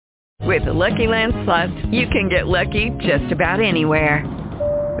With the Lucky Land Slots, you can get lucky just about anywhere.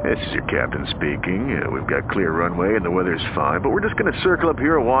 This is your captain speaking. We've got clear runway and the weather's fine, but we're just going to circle up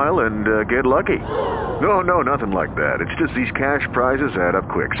here a while and get lucky. No, nothing like that. It's just these cash prizes add up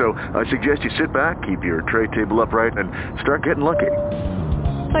quick. So I suggest you sit back, keep your tray table upright, and start getting lucky.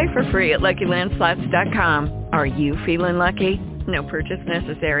 Play for free at LuckyLandSlots.com. Are you feeling lucky? No purchase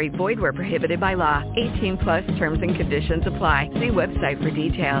necessary. Void where prohibited by law. 18 plus terms and conditions apply. See website for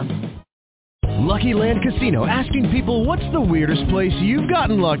details. Lucky Land Casino, asking people, what's the weirdest place you've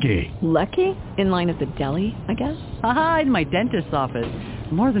gotten lucky? Lucky? In line at the deli, I guess? Aha, in my dentist's office.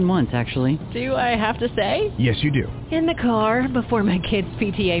 More than once, actually. Do I have to say? Yes, you do. In the car before my kids'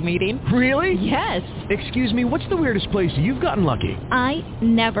 PTA meeting. Really? Yes. Excuse me, what's the weirdest place you've gotten lucky? I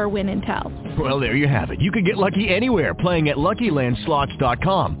never win and tell. Well, there you have it. You can get lucky anywhere, playing at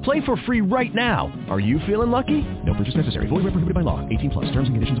LuckyLandSlots.com. Play for free right now. Are you feeling lucky? No purchase necessary. Void where prohibited by law. 18 plus. Terms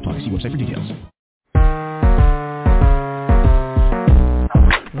and conditions apply. See website for details.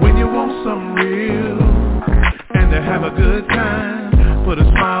 When you want something real and to have a good time, put a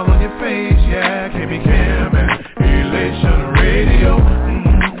smile on your face, yeah, Kimmy Kim and Elation Radio.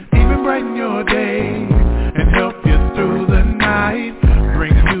 Even brighten your day and help you through the night.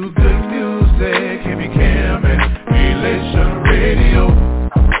 Bringing you good music, Kimmy Kim and Elation Radio.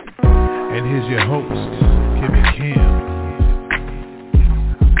 And here's your host, Kimmy Kim.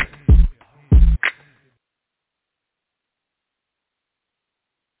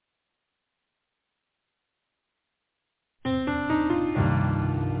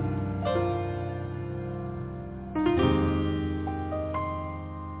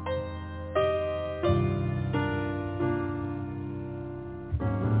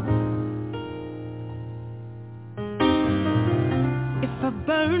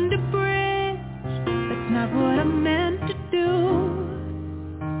 Burned a bridge, that's not what I meant to do.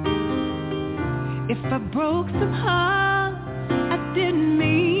 If I broke some hearts, I didn't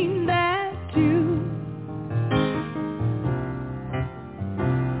mean that too.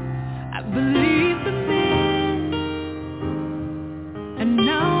 I believe the myth, and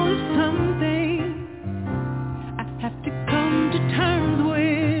now there's something I have to come to terms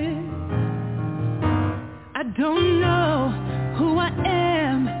with. I don't know who I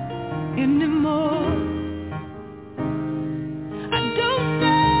am anymore. I don't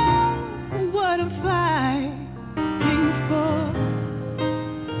know what I'm fighting for.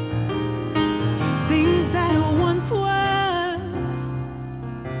 Things that once were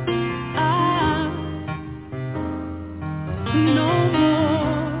are no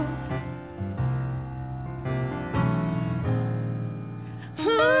more.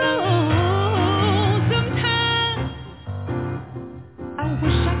 Sometimes I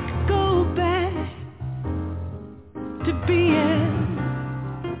wish I could go back to being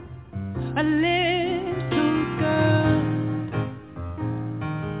a little girl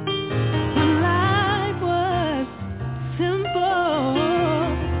when life was simple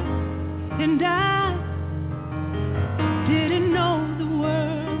and I didn't know the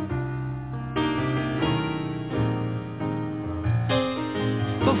world.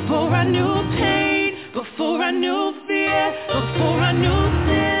 Before I knew pain, before I knew fear, before I knew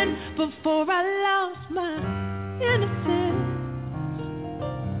sin, before I lost my innocence,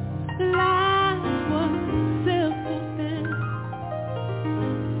 life was simple then.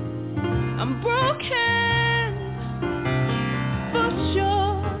 I'm broken, for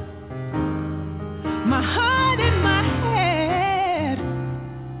sure. My heart and my head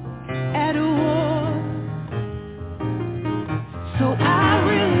at war. So I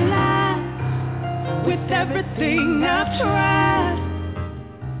realize with everything I've tried,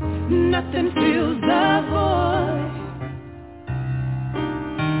 nothing fills the void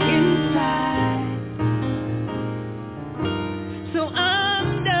inside. So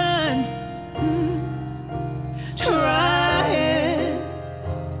I'm done trying.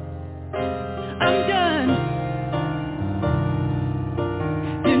 I'm done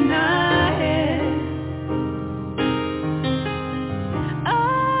denying.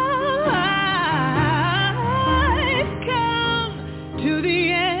 Oh, I've come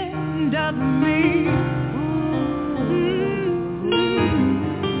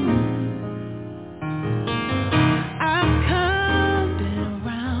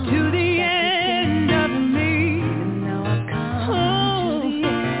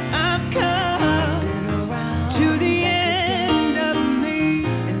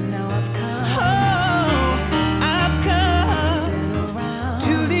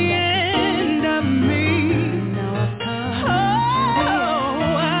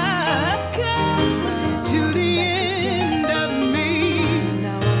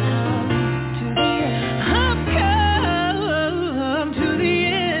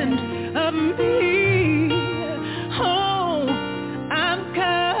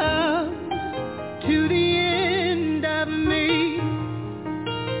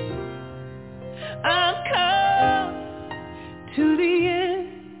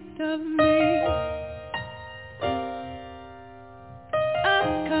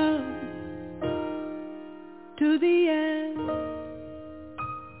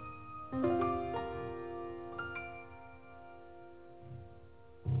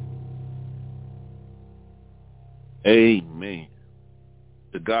Amen.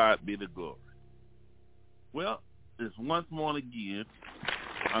 To God be the glory. Well, it's once more again,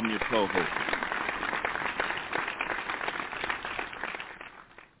 I'm your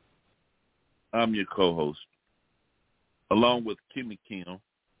co-host. Along with Kimmy Kim.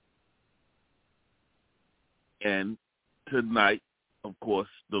 And tonight, of course,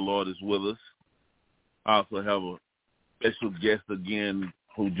 the Lord is with us. I also have a special guest again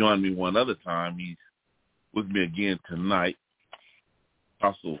who joined me one other time. He's with me again tonight,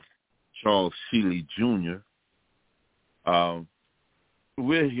 Apostle Charles Sheely Jr.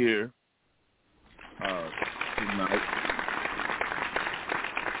 We're here tonight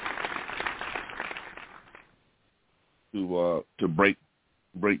to break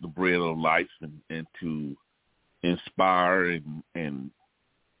the bread of life and to inspire and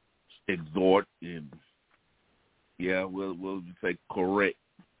exhort and we'll say correct,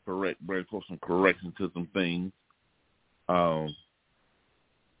 bring forth some correction to some things. To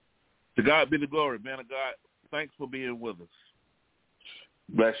God be the glory, man of God. Thanks for being with us.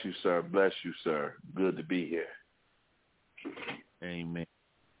 Bless you, sir. Bless you, sir. Good to be here. Amen.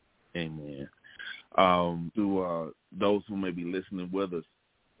 To those who may be listening with us,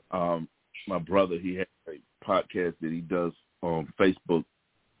 my brother, he has a podcast that he does on Facebook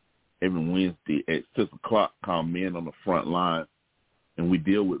every Wednesday at 6 o'clock called Men on the Front Line, and we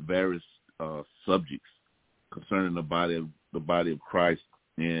deal with various subjects concerning the body of Christ,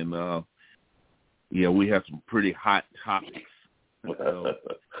 and we have some pretty hot topics.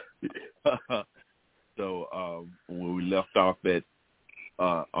 So when we left off at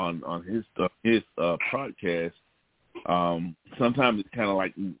on his podcast, sometimes it's kind of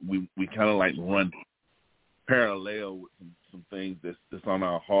like we kind of like run parallel with some things that's on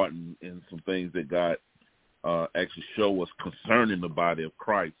our heart and some things that God actually show us concerning the body of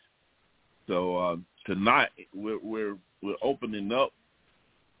Christ. So tonight we're opening up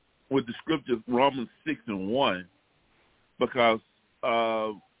with the scripture Romans 6:1 because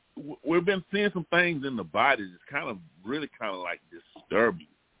we've been seeing some things in the body that's kind of like disturbing.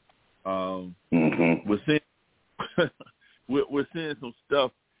 We're seeing we're seeing some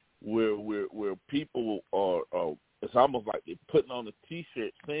stuff where people are it's almost like they're putting on a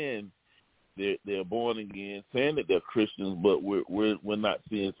T-shirt saying they're born again, saying that they're Christians, but we're not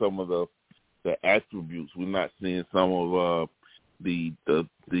seeing some of the attributes. We're not seeing some of the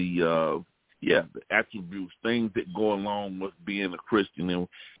attributes, things that go along with being a Christian,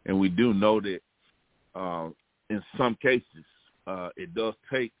 and we do know that in some cases it does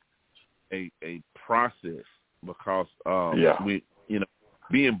take a process because we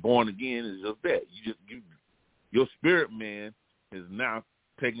being born again is just that your spirit man is now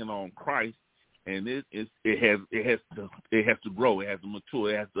taking on Christ, and it has to grow, it has to mature,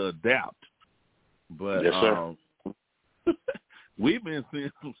 it has to adapt. But yes, sir. We've been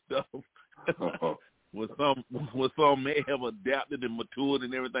seeing some stuff with some may have adapted and matured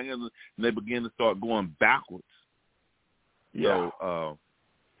and everything else, and they begin to start going backwards. Yeah. So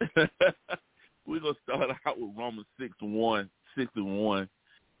we're gonna start out with Romans 6:1,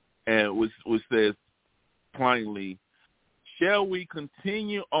 and which says plainly, shall we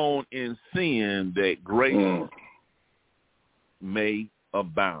continue on in sin that grace may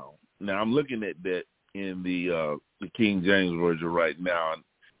abound? Now I'm looking at that in the King James Version right now, and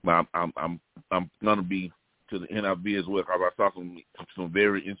I'm gonna be to the NIV as well because I saw some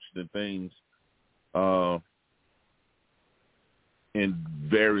very interesting things in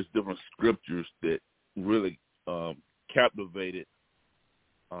various different scriptures that really captivated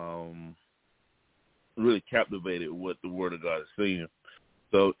what the Word of God is saying.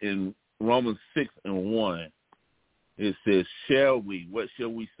 So in Romans 6:1, it says, what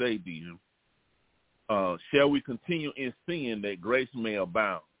shall we say to you? Shall we continue in sin that grace may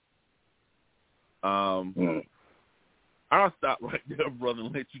abound? I'll stop right there, brother,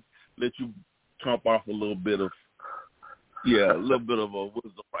 and let you trump off a little bit of a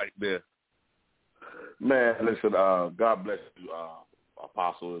wisdom right there. Man, listen, God bless you,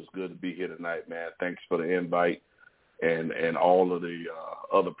 Apostle. It's good to be here tonight, man. Thanks for the invite and all of the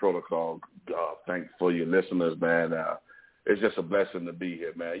other protocol. Thanks for your listeners, man. It's just a blessing to be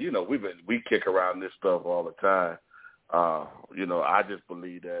here, man. You know, we kick around this stuff all the time. I just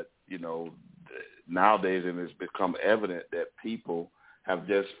believe that, nowadays, and it's become evident that people have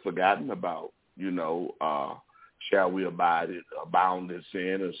just forgotten about, shall we abound in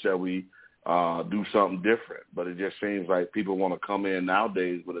sin, or shall we do something different? But it just seems like people want to come in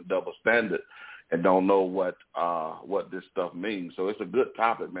nowadays with a double standard and don't know what this stuff means. So it's a good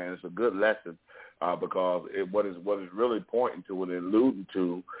topic, man. It's a good lesson because what is really pointing to and alluding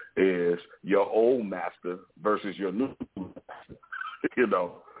to is your old master versus your new master. You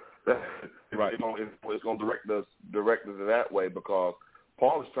know, right? It's going to direct us that way because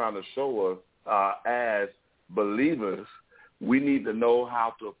Paul is trying to show us as believers we need to know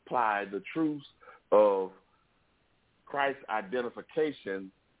how to apply the truths of Christ's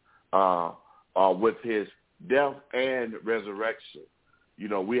identification with his death and resurrection. You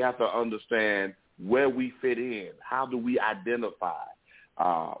know, we have to understand where we fit in. How do we identify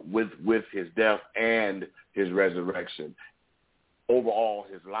with his death and his resurrection over all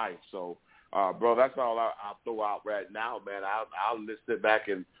his life? So, bro, that's all I'll throw out right now, man. I'll just sit back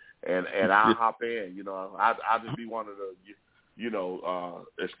and I'll hop in. You know, I'll just be one of the,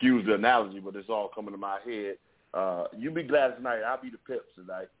 excuse the analogy, but it's all coming to my head. You be glad tonight. I'll be the Pips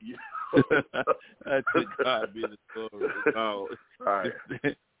tonight. That's it. God be the story. All right.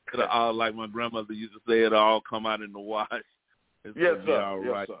 It'll all, like my grandmother used to say, it'll all come out in the wash. It's yes, gonna sir. Be all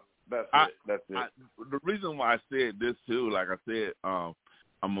right. Yes, sir. That's it. The reason why I said this too, like I said, I'm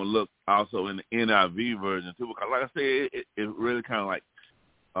gonna look also in the NIV version too, because like I said, it really kind of like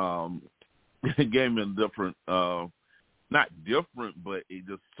it gave me a different. Not different, but it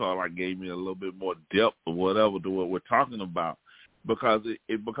just sort of like gave me a little bit more depth or whatever to what we're talking about. Because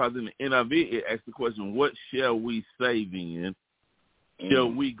because in the NIV, it asks the question, what shall we say then?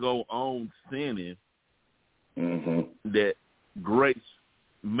 Shall we go on sinning that grace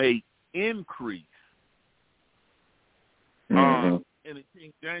may increase? And the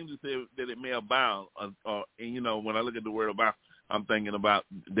King James said that it may abound. And, when I look at the word abound, I'm thinking about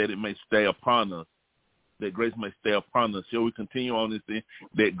that it may stay upon us. That grace may stay upon us. Shall we continue on this thing?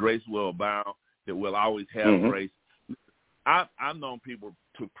 That grace will abound, that we'll always have grace. I've known people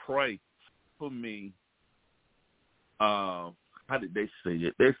to pray for me. How did they say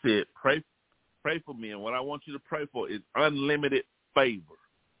it? They said, pray for me, and what I want you to pray for is unlimited favor.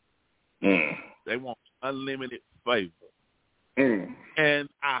 They want unlimited favor. And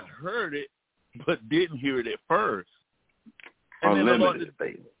I heard it, but didn't hear it at first. And unlimited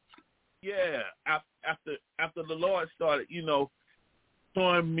favor. Yeah, after the Lord started,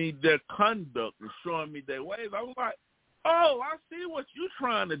 showing me their conduct and showing me their ways, I was like, oh, I see what you're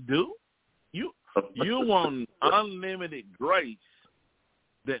trying to do. You want unlimited grace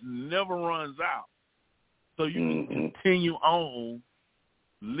that never runs out, so you can continue on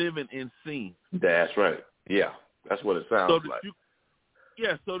living in sin. That's right. Yeah, that's what it sounds like.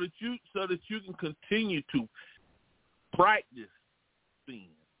 So that you can continue to practice sin.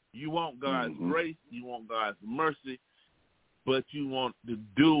 You want God's grace, you want God's mercy, but you want to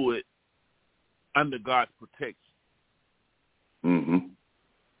do it under God's protection.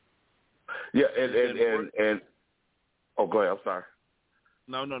 Yeah, and oh, go ahead. I'm sorry.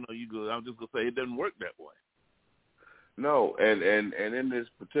 No, you good. I'm just gonna say it doesn't work that way. No, and in this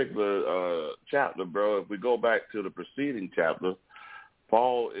particular chapter, bro, if we go back to the preceding chapter,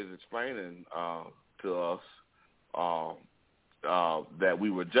 Paul is explaining to us that we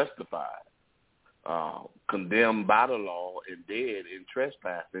were justified, condemned by the law, and dead in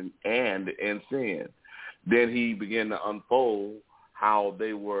trespassing and in sin. Then he began to unfold how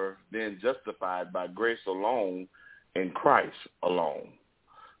they were then justified by grace alone in Christ alone.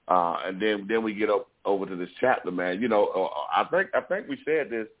 And then we get over to this chapter, man. I think we said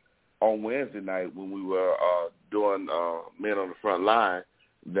this on Wednesday night when we were doing Men on the Front Line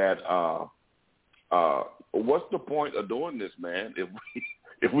that what's the point of doing this, man,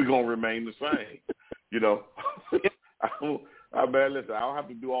 if we're going to remain the same? Man, listen, I don't have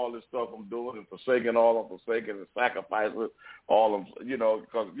to do all this stuff I'm doing and forsaking all I'm forsaking and sacrificing all of,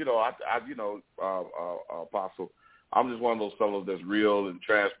 because, Apostle, I'm just one of those fellows that's real and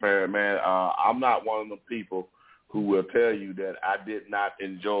transparent, man. I'm not one of the people who will tell you that I did not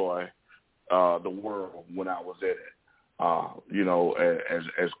enjoy the world when I was in it.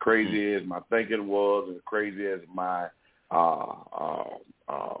 As crazy as my thinking was, and crazy as my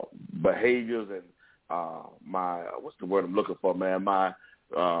behaviors and my what's the word I'm looking for, man? My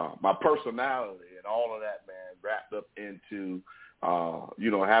personality and all of that, man, wrapped up into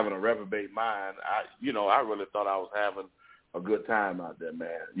having a reprobate mind. I really thought I was having a good time out there,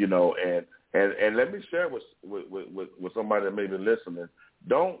 man. And let me share with somebody that may be listening.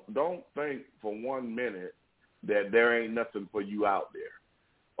 Don't think for 1 minute that there ain't nothing for you out there.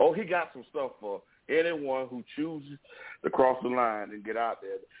 Oh, he got some stuff for anyone who chooses to cross the line and get out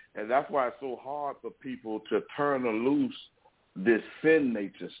there. And that's why it's so hard for people to turn loose this sin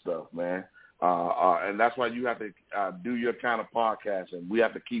nature stuff, man. And that's why you have to do your kind of podcast, and we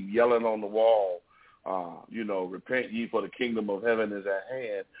have to keep yelling on the wall, repent ye for the kingdom of heaven is at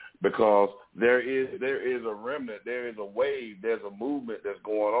hand, because there is a remnant, there is a wave, there's a movement that's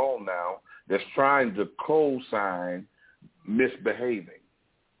going on now that's trying to co-sign misbehaving.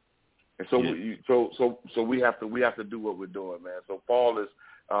 And so we have to do what we're doing, man. So Paul is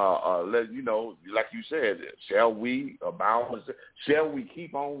like you said, shall we abound? Shall we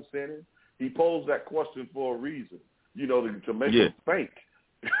keep on sinning? He posed that question for a reason, to make us think.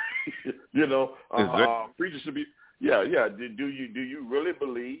 Preachers should be, Do you really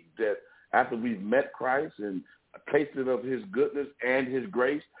believe that after we've met Christ and tasted of His goodness and His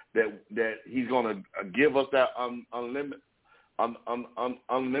grace, that He's going to give us that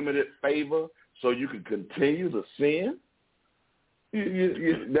unlimited favor so you can continue to sin?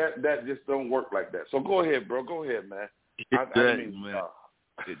 That just don't work like that. So go ahead, bro. Go ahead, man.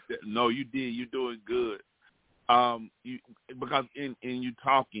 No, you did. You're doing good. Because in you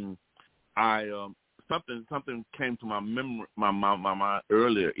talking, something came to my memory, my mind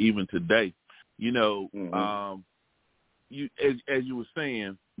earlier, even today. You as you were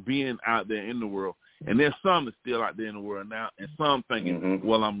saying, being out there in the world, and there's some that's still out there in the world now, and some thinking,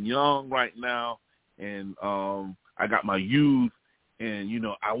 well, I'm young right now, and I got my youth, and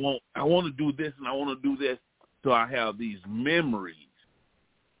I want to do this and I want to do this, so I have these memories.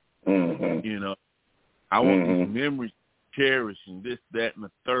 I want these memories cherished and this, that, and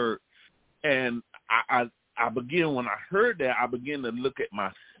the third. And I begin, when I heard that, I began to look at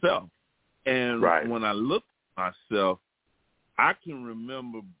myself. And when I look at myself, I can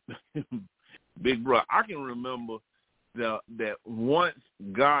remember, big bro, I can remember that once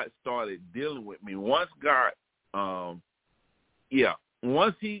God started dealing with me, once God,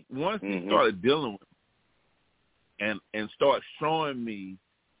 once he started dealing with me and start showing me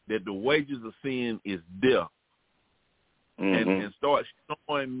that the wages of sin is death, and start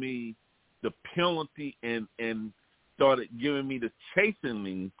showing me the penalty and started giving me the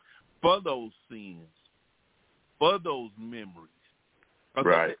chastening for those sins, for those memories.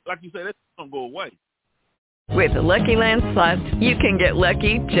 Like you said, that's not going to go away. With the Lucky Land Slots, you can get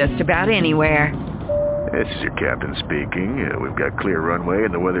lucky just about anywhere. This is your captain speaking. We've got clear runway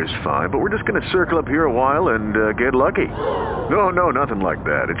and the weather's fine, but we're just going to circle up here a while and get lucky. No, nothing like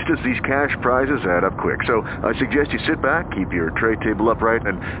that. It's just these cash prizes add up quick. So I suggest you sit back, keep your tray table upright,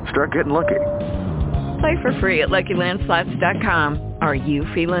 and start getting lucky. Play for free at LuckyLandSlots.com. Are you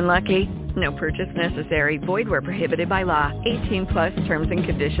feeling lucky? No purchase necessary. Void where prohibited by law. 18+ terms and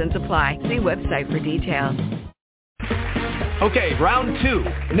conditions apply. See website for details. Okay, round two.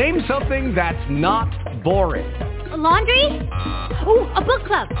 Name something that's not boring. A laundry? Ooh, a book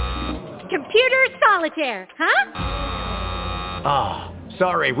club. Computer solitaire, huh? Ah,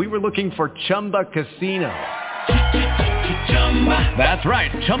 sorry, we were looking for Chumba Casino. That's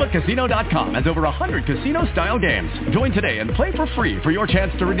right, ChumbaCasino.com has over 100 casino-style games. Join today and play for free for your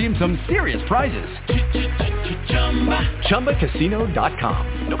chance to redeem some serious prizes.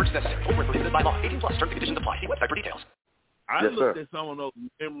 ChumbaCasino.com. No purchase necessary. Void where prohibited by law. 18+ terms and conditions apply. See website for details. I looked at some of those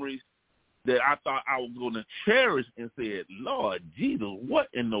memories that I thought I was going to cherish and said, Lord Jesus, what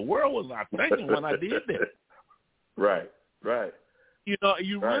in the world was I thinking when I did that? Right. You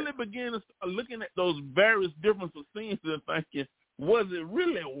really begin to start looking at those various different scenes and thinking, was it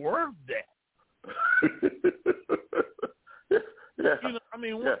really worth that?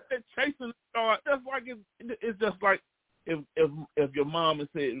 Once that chasing starts, that's like it's just like if your mom had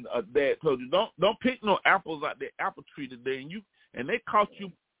said, dad told you, don't pick no apples out that apple tree today, and they caught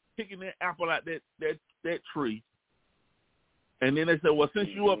you picking that apple out that tree, and then they said, well, since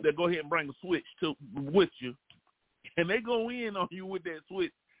you up there, go ahead and bring a switch with you, and they go in on you with that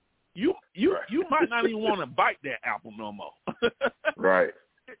switch. You might not even want to bite that apple no more. Right.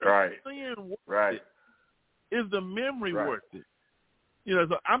 Is the memory worth it?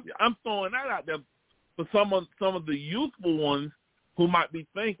 So I'm throwing that out there for some of the youthful ones who might be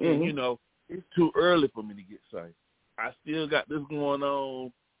thinking, it's too early for me to get saved. I still got this going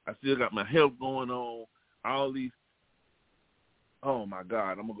on. I still got my health going on. All these, oh my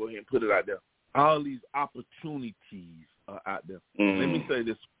God, I'm gonna go ahead and put it out there. All these opportunities are out there. Let me say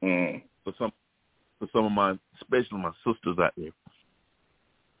this for some of my, especially my sisters out there.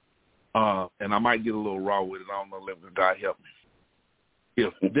 And I might get a little raw with it. I don't know, let God help me.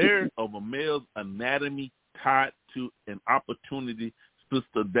 If there of a male's anatomy tied to an opportunity,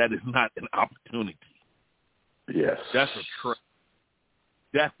 sister, that is not an opportunity. Yes. That's a trap.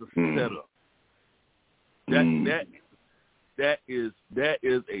 That's a setup. That is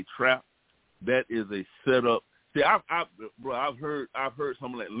a trap. That is a setup. See, I've heard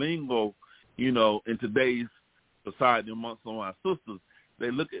some of that lingo, you know, in today's society amongst some of our sisters, they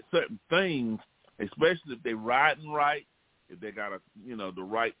look at certain things, especially if they're riding right, if they got the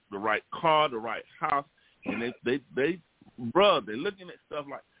right car, the right house, and they're looking at stuff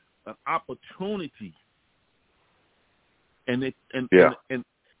like an opportunity, and they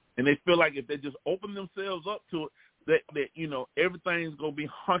feel like if they just open themselves up to it, that you know, everything's gonna be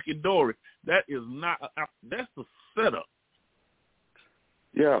hunky dory. That is not. That's the setup.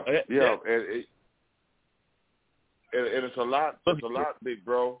 Yeah, and it's a lot. It's a lot, big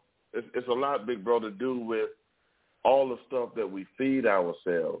bro. It's a lot, big bro, to do with all the stuff that we feed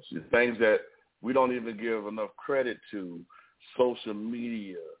ourselves, the things that we don't even give enough credit to, social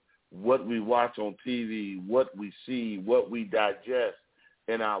media, what we watch on TV, what we see, what we digest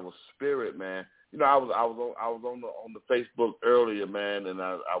in our spirit, man. You know, I was on the Facebook earlier, man, and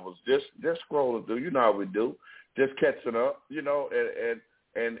I was just scrolling through. You know how we do, just catching up. You know,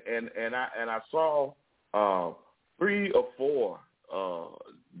 and I saw 3 or 4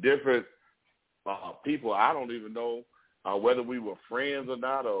 different people. I don't even know whether we were friends or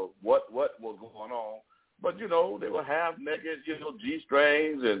not, or what was going on. But you know, they were half naked, you know,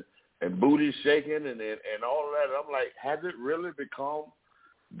 G-strings and booty shaking and all of that. And I'm like, has it really become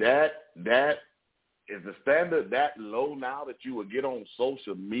that is the standard that low now that you would get on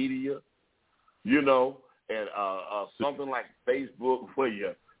social media, you know, and something like Facebook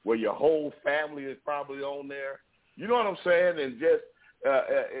where your whole family is probably on there. You know what I'm saying? And just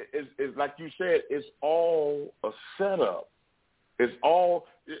it's like you said, it's all a setup. It's all,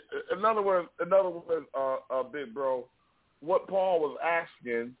 in other words, big bro, what Paul was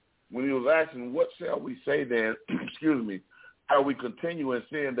asking when he was asking, what shall we say then, excuse me, how we continue in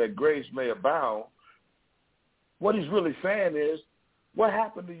sin that grace may abound, what he's really saying is, what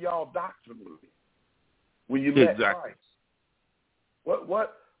happened to y'all doctrinally when you met Christ?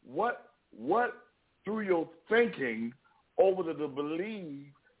 What through your thinking over to believe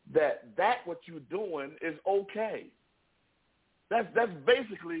that what you're doing is okay? That's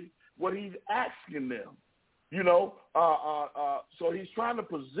basically what he's asking them, you know. So he's trying to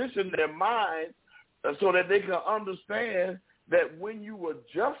position their minds so that they can understand that when you were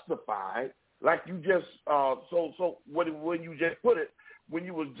justified, like you just when you just put it, when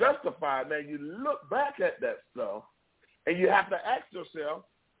you were justified, man, you look back at that stuff and you have to ask yourself,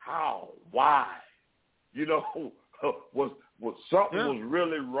 how, why, you know, was something was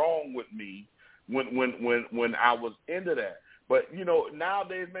really wrong with me when I was into that. But you know,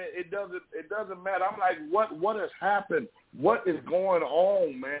 nowadays, man, it doesn't matter. I'm like, what has happened? What is going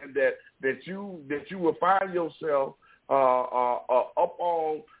on, man? That you will find yourself up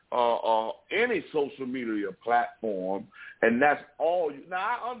on any social media platform, and that's all.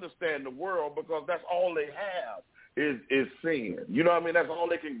 Now I understand the world because that's all they have is sin. You know what I mean? That's all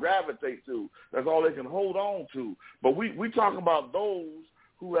they can gravitate to. That's all they can hold on to. But we talking about those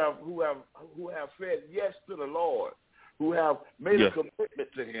who have said yes to the Lord, who have made a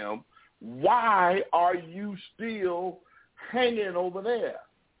commitment to him. Why are you still hanging over there?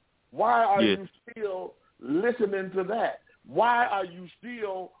 Why are you still listening to that? Why are you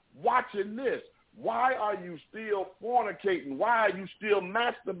still watching this? Why are you still fornicating? Why are you still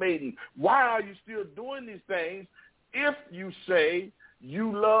masturbating? Why are you still doing these things if you say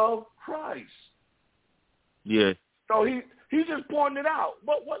you love Christ? Yes. So he just pointed out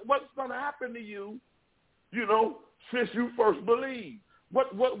what's going to happen to you, you know, since you first believed. What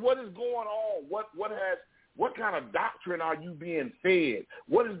is going on? What kind of doctrine are you being fed?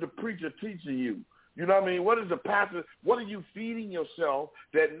 What is the preacher teaching you? You know what I mean? What is the pastor? What are you feeding yourself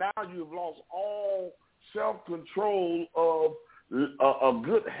that now you've lost all self-control of a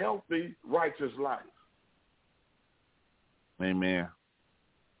good, healthy, righteous life? Amen.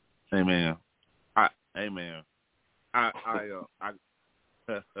 Amen. I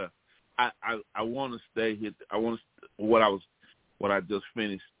want to stay here. What I just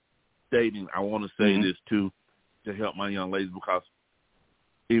finished stating. I want to say this too, to help my young ladies, because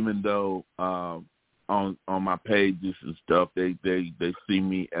even though on my pages and stuff, they see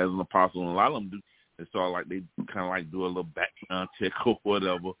me as an apostle, and a lot of them do. It's sort of like they kind of like do a little background check or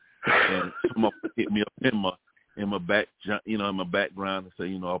whatever, and come up hit me up in my background and say,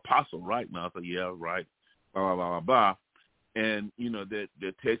 you know, apostle, right? Now I say, yeah, right, blah blah blah blah blah, and you know they're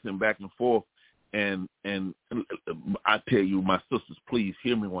texting back and forth, and I tell you, my sisters, please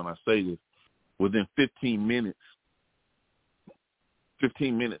hear me when I say this. Within 15 minutes,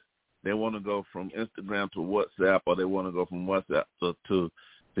 they want to go from Instagram to WhatsApp, or they want to go from WhatsApp to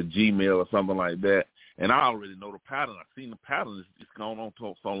Gmail or something like that. And I already know the pattern. I've seen the pattern. It's gone on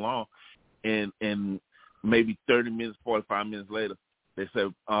for so long. And maybe 30 minutes, 45 minutes later, they say,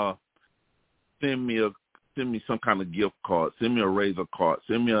 send me some kind of gift card, send me a Razor card,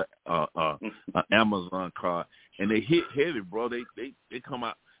 send me a Amazon card, and they hit heavy, bro. They come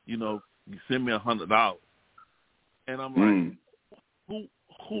out, you send me $100, and I'm like,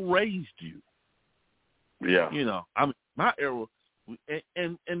 who raised you? Yeah. I mean, my era,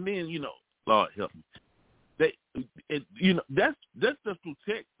 and then Lord help me. That's just through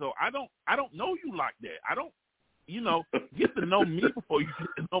text. So I don't know you like that. I don't, get to know me before you get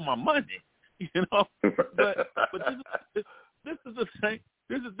to know my money. But this is the thing.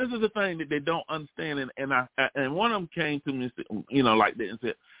 This is the thing that they don't understand. And one of them came to me, like that, and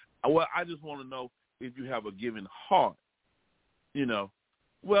said, "Well, I just want to know if you have a giving heart."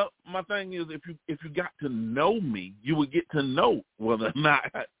 Well, my thing is, if you got to know me, you would get to know whether or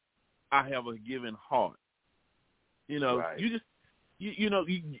not I have a giving heart. Right. You just you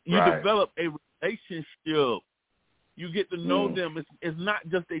develop a relationship. You get to know them. It's not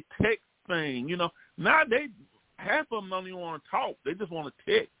just a text thing. Now half of them don't even want to talk. They just want to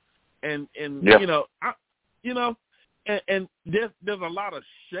text. And there's a lot of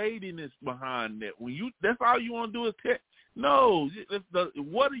shadiness behind that. When that's all you want to do is text. No,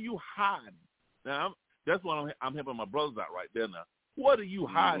 what are you hiding? Now that's what I'm helping my brothers out right there now. What are you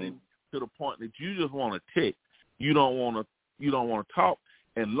hiding to the point that you just want to text? You don't want to talk.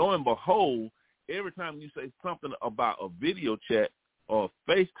 And lo and behold, every time you say something about a video chat or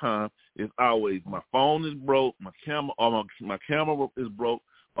FaceTime, it's always my phone is broke, my camera is broke,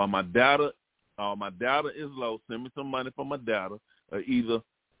 or my data is low. Send me some money for my data. Or either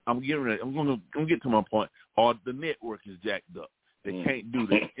I'm gonna get to my point, or the network is jacked up. They can't do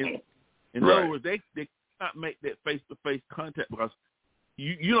that. In other words, they cannot make that face-to-face contact because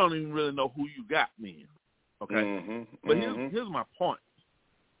you don't even really know who you got then. Okay? But here's my point.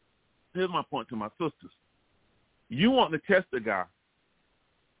 Here's my point to my sisters. You want to test the guy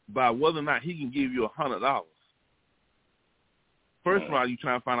by whether or not he can give you $100. First of all, you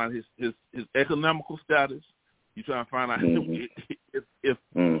try to find out his economical status. You try to find out if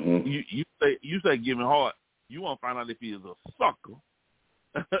you say giving heart, you want to find out if he is a sucker.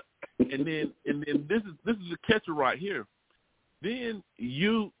 and then this is the catcher right here. Then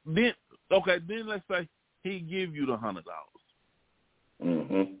let's say he give you the $100.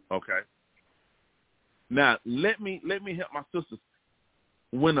 Okay. Now let me help my sisters.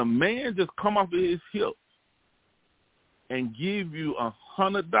 When a man just come off of his hips and give you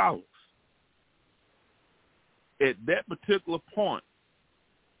 $100, at that particular point,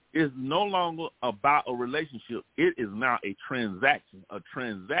 it's no longer about a relationship. It is now a transaction. A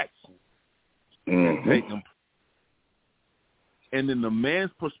transaction is taking. And in the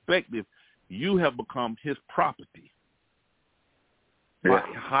man's perspective, you have become his property. Yeah.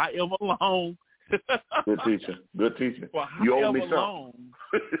 However long. Good teacher. For you owe me however long.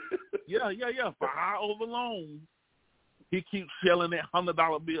 Yeah. For however long, he keeps shelling that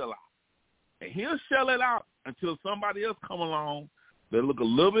 $100 bill out. And he'll shell it out until somebody else come along that look a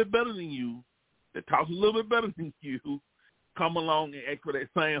little bit better than you, that talks a little bit better than you, come along and ask for that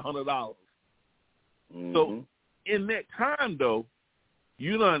same $100. So in that time, though,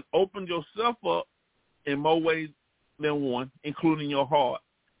 you done opened yourself up in more ways than one, including your heart.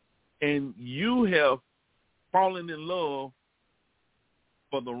 And you have fallen in love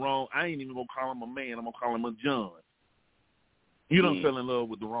for the wrong, I ain't even going to call him a man, I'm going to call him a John. You done fell in love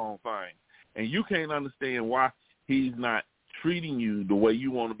with the wrong thing. And you can't understand why he's not treating you the way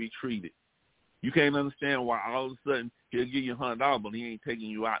you want to be treated. You can't understand why all of a sudden he'll give you $100, but he ain't taking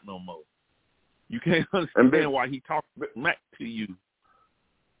you out no more. You can't understand why he talks back to you.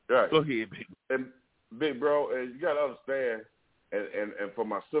 Right. Go ahead, big. And big bro, and you got to understand, and for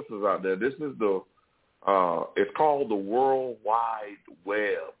my sisters out there, this is it's called the World Wide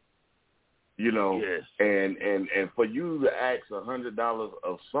Web. Yes. And for you to ask $100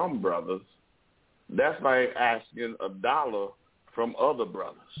 of some brothers, that's like asking $1 from other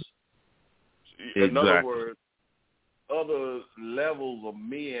brothers. Exactly. In other words, other levels of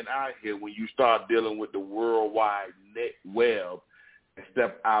men out here, when you start dealing with the worldwide net web and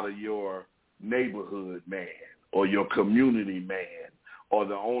step out of your neighborhood man or your community man or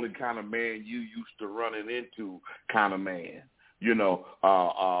the only kind of man you used to running into kind of man.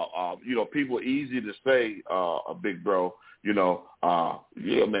 People easy to say, big bro, yeah,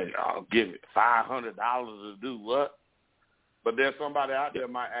 man, I'll give it $500 to do what? But there's somebody out there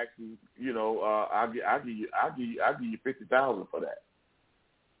might ask you, I'll give you $50,000 for that.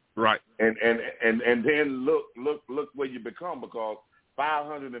 Right. And then look where you become, because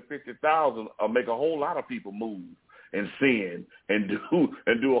 $550,000 will make a whole lot of people move and sin and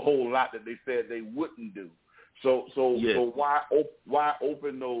do a whole lot that they said they wouldn't do. So why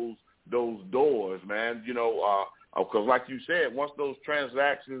open those those doors, man. Because like you said, once those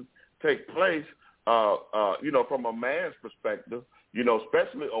transactions take place, from a man's perspective,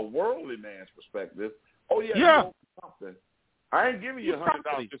 especially a worldly man's perspective, you owe something. I ain't giving you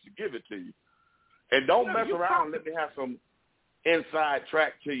 $100 just to give it to you. And don't mess around and let me have some inside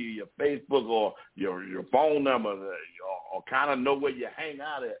track to you, your Facebook or your phone number, or kind of know where you hang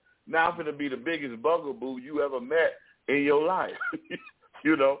out at. Now I'm going to be the biggest bugaboo you ever met in your life,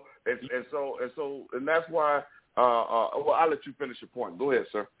 and that's why. I'll let you finish your point. Go ahead,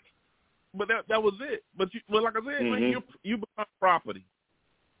 sir. But that was it. But like I said, man, you become property.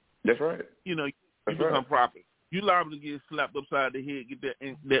 That's right. You become property. You liable to get slapped upside the head, get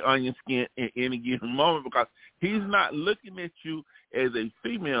that onion skin in any given moment because he's not looking at you as a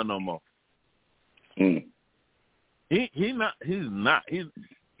female no more. Mm. He might be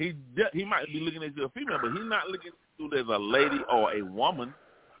looking at you as a female, but he's not looking at you as a lady or a woman.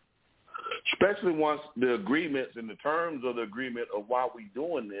 Especially once the agreements and the terms of the agreement of why we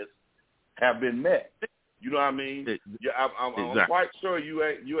doing this have been met. You know what I mean? I'm quite sure you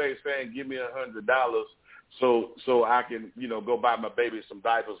ain't saying give me $100 so I can go buy my baby some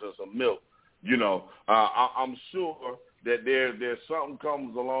diapers and some milk. I'm sure that there's something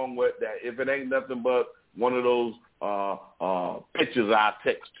comes along with that. If it ain't nothing but one of those pictures I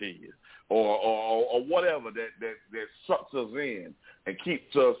text to you or whatever that sucks us in and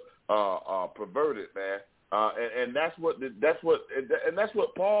keeps us perverted, man. And that's what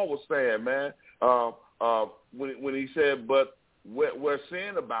Paul was saying, man. When he said, but where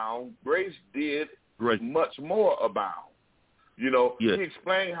sin abound, grace did much more abound. He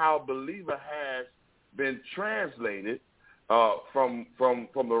explained how a believer has been translated from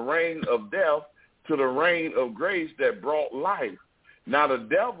the reign of death to the reign of grace that brought life. Now the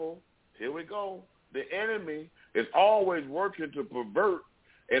devil, here we go, the enemy is always working to pervert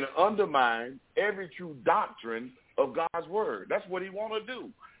and undermine every true doctrine of God's word. That's what he want to do.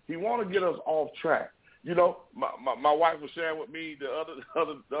 He want to get us off track. My wife was sharing with me the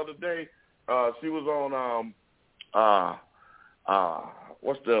other day. She was on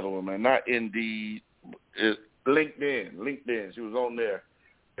what's the other one, man? Not Indeed, LinkedIn. She was on there,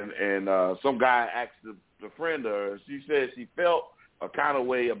 and some guy asked the friend of her. She said she felt a kind of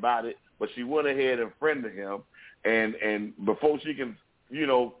way about it, but she went ahead and friended him, and before she can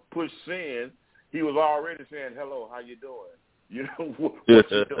push sin, he was already saying, hello, how you doing? What you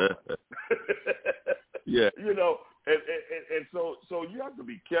doing? Yeah. And so you have to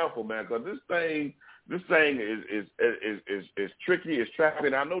be careful, man, because this thing is tricky, it's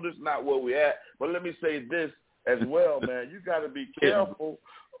trapping. I know this is not where we're at, but let me say this as well, man. You got to be careful.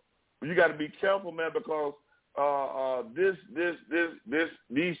 You got to be careful, man, because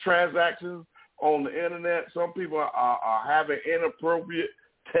these transactions on the internet, some people are having inappropriate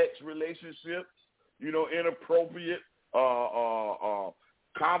text relationships, inappropriate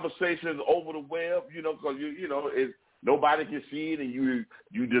conversations over the web, because nobody can see it, and you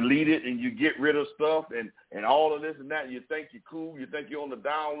delete it and you get rid of stuff and all of this and that. And you think you're cool, you think you're on the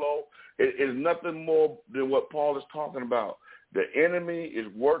down low. It is nothing more than what Paul is talking about. The enemy is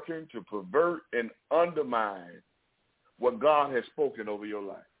working to pervert and undermine what God has spoken over your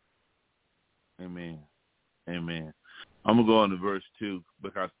life. Amen. I'm going to go on to verse 2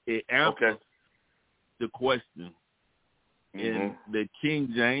 because it answers the question in the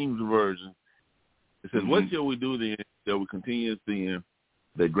King James Version. It says, what shall we do then? Shall we continue to sin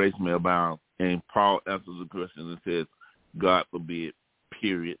that grace may abound? And Paul answers the question and says, God forbid,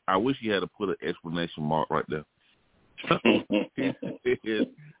 period. I wish he had to put an exclamation mark right there. It is,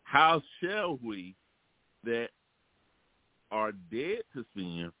 how shall we that are dead to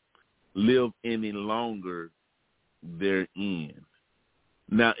sin live any longer therein?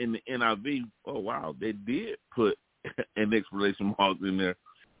 Now, in the NIV, they did put an exclamation mark in there.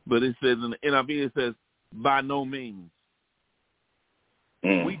 But it says in the NIV, it says, by no means.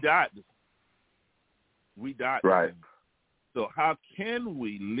 We died. Right. So how can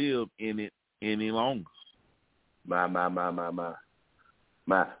we live in it any longer? My.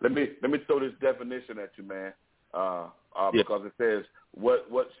 Let me throw this definition at you, man. Because it says,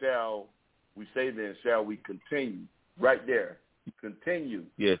 what shall we say then? Shall we continue? Right there. Continue.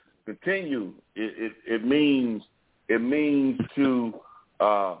 Yes. Continue. It means to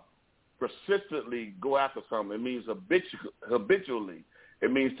persistently go after something. It means habitually.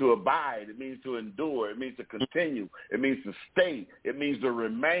 It means to abide. It means to endure. It means to continue. It means to stay. It means to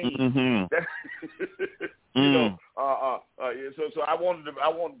remain. So I wanted to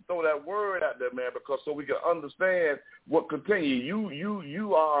throw that word out there, man, because so we can understand what continue.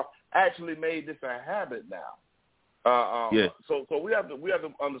 You are actually made this a habit now. So we have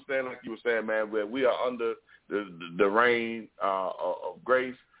to understand, like you were saying, man, where we are under the reign of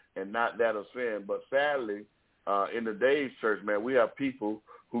grace and not that of sin. But sadly, in today's church, man, we have people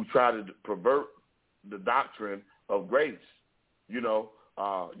who try to pervert the doctrine of grace.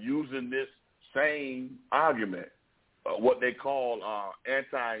 Using this same argument, what they call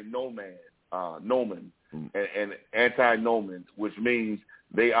anti-nomen, and anti-nomen, which means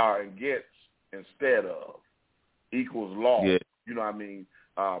they are against instead of, equals law. Yeah. You know what I mean?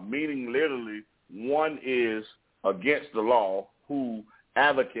 Meaning literally, one is against the law who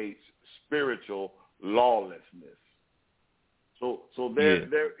advocates spiritual lawlessness. So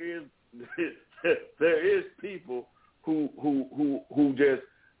there is there is people who just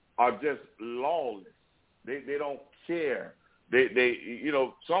are just lawless. They don't care. They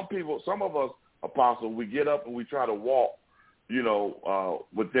some of us, Apostle, we get up and we try to walk,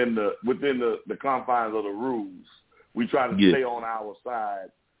 within the confines of the rules. We try to stay on our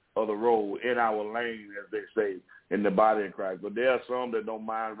side of the road, in our lane, as they say, in the body of Christ. But there are some that don't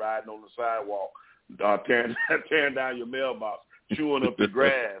mind riding on the sidewalk, tearing down your mailbox, chewing up the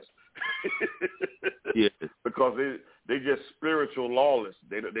grass, because they just spiritual lawless.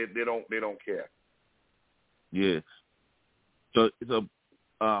 They don't care. Yes. So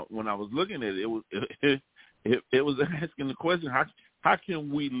when I was looking at it, it was asking the question: how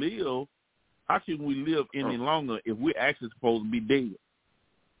can we live? How can we live any longer if we're actually supposed to be dead?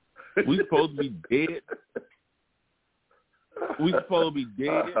 We supposed to be dead. We supposed to be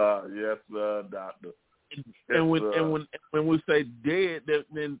dead. Yes, doctor. And when we say dead,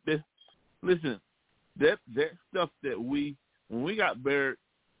 then listen, that stuff that when we got buried.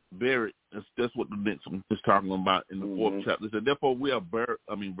 That's what the next one is talking about in the fourth chapter. It said, therefore we are buried.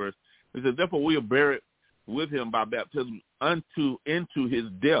 Verse. It said, therefore we are buried with him by baptism into his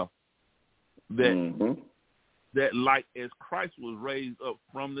death. That like as Christ was raised up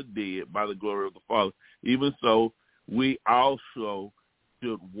from the dead by the glory of the Father, even so we also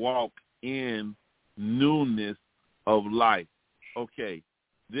should walk in newness of life. Okay.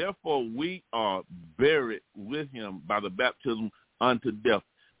 Therefore we are buried with him by the baptism unto death.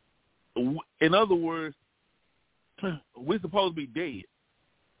 In other words, we're supposed to be dead.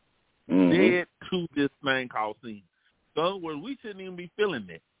 Dead to this thing called sin. In other words, we shouldn't even be feeling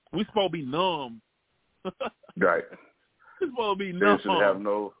that. We're supposed to be numb. Right. We're supposed to be numb. It should have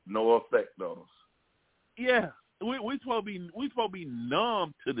no effect on us. Yeah. We're supposed to be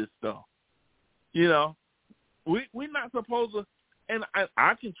numb to this stuff. We're not supposed to, and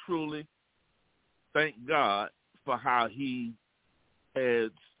I can truly thank God for how he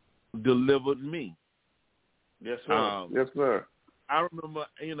has delivered me. Yes, sir. Yes, sir. I remember,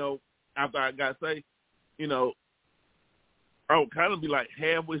 after I got saved, I would kind of be like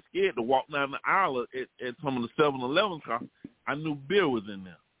halfway scared to walk down the aisle at some of the 7-Elevens because I knew beer was in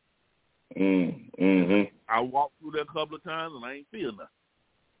there. I walked through there a couple of times and I ain't feel nothing.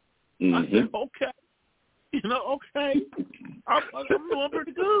 I said, okay, okay, I'm doing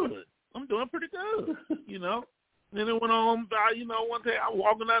pretty good. Then it went on, one day I was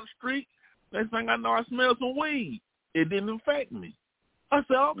walking down the street. Next thing I know, I smelled some weed. It didn't affect me. I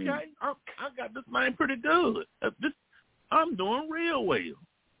said, okay, I got this thing pretty good. I'm doing real well.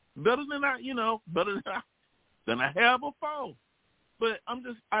 Better than I have before. But I'm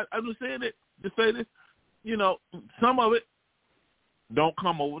just saying it to say this, some of it don't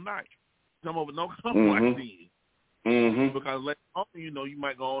come overnight. Some of it don't come like this. Because later on, you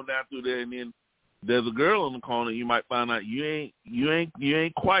might go on down through there and then there's a girl in the corner. You might find out you ain't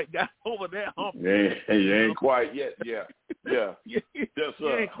quite got over that hump. You ain't quite yet. Yeah. Yes, sir.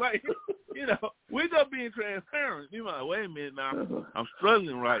 You ain't quite. We're just being transparent. You might wait a minute now. I'm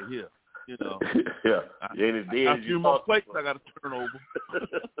struggling right here. Yeah. You ain't as dead I as few you more thought. plates I got to turn over.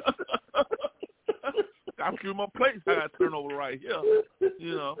 Got a few more plates I got to turn over right here.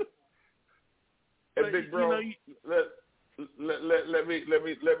 And big bro, let me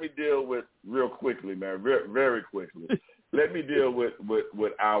deal with real quickly, man. Very quickly. Let me deal with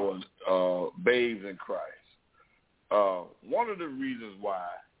our babes in Christ. One of the reasons why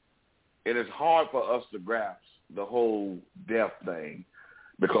it is hard for us to grasp the whole death thing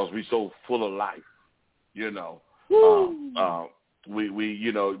because we're so full of life.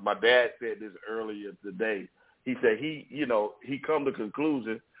 My dad said this earlier today. He said he come to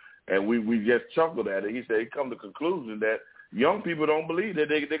conclusion. And we just chuckled at it. He said he come to the conclusion that young people don't believe that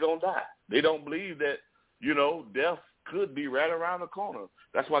they're going to die. They don't believe that, death could be right around the corner.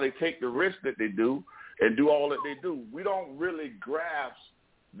 That's why they take the risk that they do and do all that they do. We don't really grasp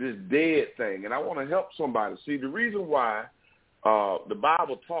this dead thing. And I want to help somebody. See, the reason why the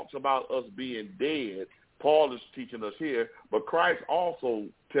Bible talks about us being dead Paul is teaching us here, but Christ also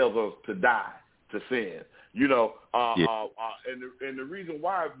tells us to die to sin. You know, and the reason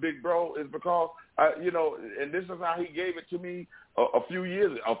why, big bro, is because you know, and this is how he gave it to me a few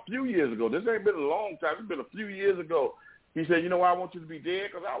years ago. This ain't been a long time. It's been a few years ago. He said, you know why I want you to be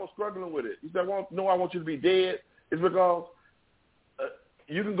dead? Because I was struggling with it. He said, I want you to be dead. It's because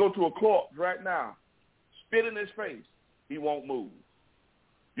you can go to a corpse right now, spit in his face, he won't move.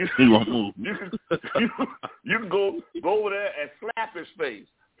 He won't move. You can go over there and slap his face.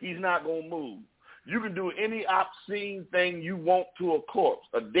 He's not going to move. You can do any obscene thing you want to a corpse.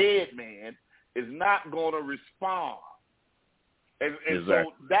 A dead man is not going to respond. And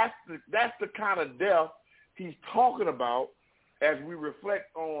exactly. So that's the kind of death he's talking about as we reflect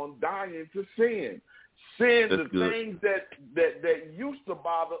on dying to sin. Sin, that's the good. Things that used to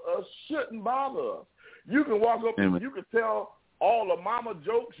bother us shouldn't bother us. You can walk up and you can tell all the mama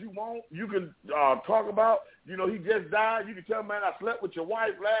jokes you want. You can talk about, you know, he just died. You can tell, man, I slept with your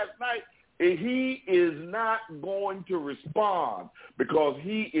wife last night. And he is not going to respond because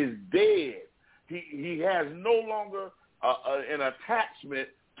he is dead. He has no longer an attachment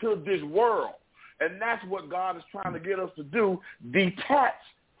to this world. And that's what God is trying to get us to do, detach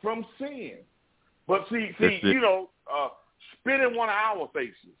from sin. But see, you know, spit in one of our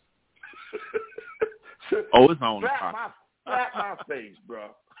faces. It's on slap my face,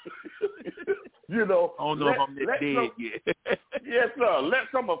 bro. You know, I don't know if I'm dead yet. Yes, sir. Let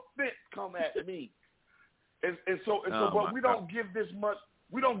some offense come at me, and so. But we don't give this much.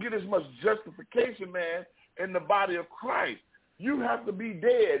 We don't get as much justification, man, in the body of Christ. You have to be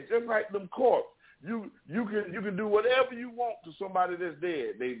dead, just like them corpse. You can do whatever you want to somebody that's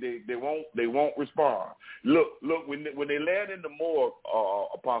dead. They won't respond. Look when they land in the morgue,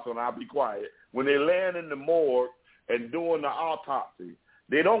 Apostle, and I'll be quiet. When they land in the morgue and doing the autopsy,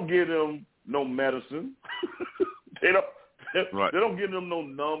 they don't give them no medicine. They don't give them no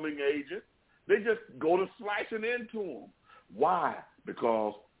numbing agent. They just go to slicing into him. Why?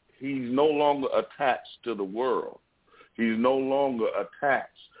 Because he's no longer attached to the world. He's no longer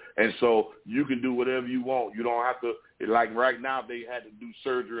attached. And so you can do whatever you want. You don't have to, like right now they had to do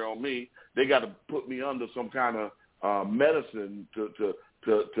surgery on me. They got to put me under some kind of medicine to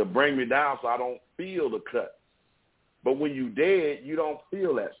bring me down so I don't feel the cut. But when you dead, you don't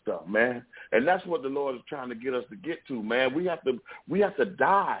feel that stuff, man. And that's what the Lord is trying to get us to get to, man. We have to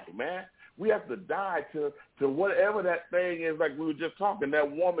die, man. We have to die to whatever that thing is, like we were just talking,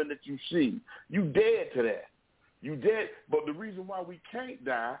 that woman that you see. You dead to that. You dead. But the reason why we can't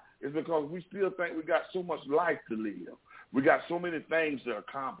die is because we still think we got so much life to live. We got so many things to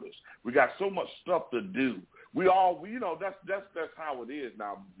accomplish. We got so much stuff to do. You know, that's how it is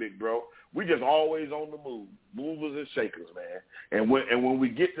now, big bro. We just always on the move, movers and shakers, man. And when we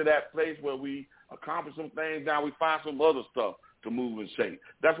get to that place where we accomplish some things, now we find some other stuff to move and shake.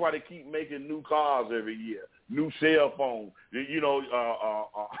 That's why they keep making new cars every year, new cell phones. You know,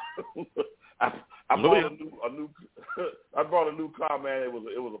 I bought a new car, man. It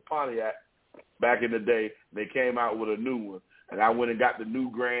was a Pontiac back in the day. They came out with a new one, and I went and got the new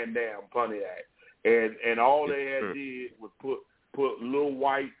Grand Dam Pontiac. And all they had did was put little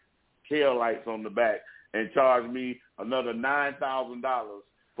white tail lights on the back and charge me another $9,000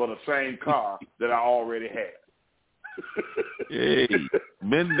 for the same car that I already had. Hey,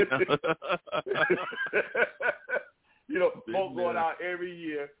 men. You know, folks going out every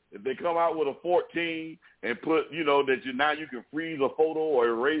year. If they come out with a 14 and put, you know, that now you can freeze a photo or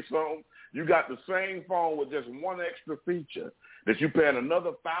erase something, you got the same phone with just one extra feature that you paying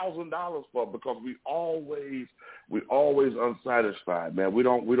another $1,000 for because we always unsatisfied, man. We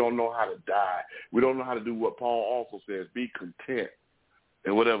don't know how to die. We don't know how to do what Paul also says: be content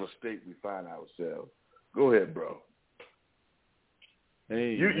in whatever state we find ourselves. Go ahead, bro.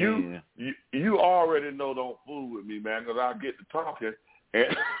 Hey, you already know, don't fool with me, man, because I'll get to talking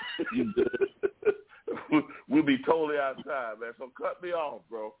and we'll be totally outside, man. So cut me off,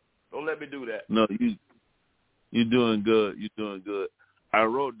 bro. Don't let me do that. No, you're doing good. You're doing good. I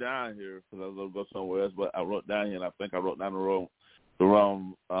wrote down here because I was going to go somewhere else, but I wrote down here, and I think I wrote down the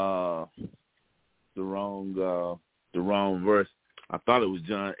wrong verse. I thought it was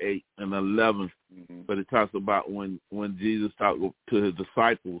John 8:11, but it talks about when Jesus talked to his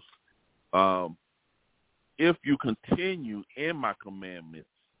disciples, if you continue in my commandments,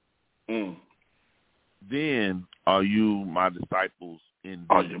 then are you my disciples indeed?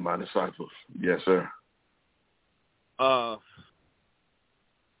 Are you my disciples? Yes, sir.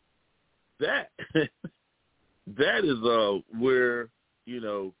 That is where, you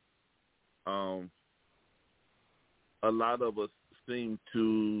know, a lot of us seem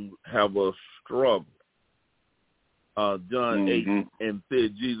to have a struggle. John 8, and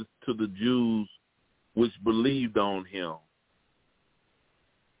said Jesus to the Jews which believed on him,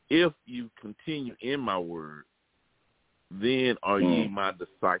 if you continue in my word, then are ye my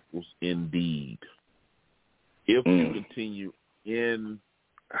disciples indeed. If you continue in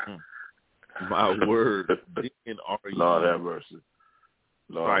my word, then are ye. Lord have mercy.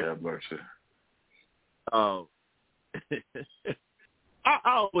 Lord have mercy. I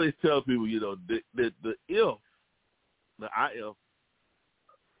always tell people, the if, the IF,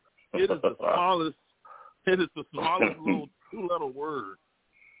 it is the smallest little two-letter word,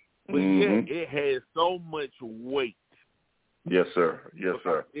 but yet it has so much weight. Yes, sir. Yes,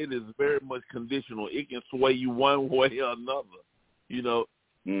 sir. It is very much conditional. It can sway you one way or another. He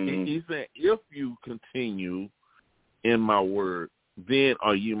said, if you continue in my word, then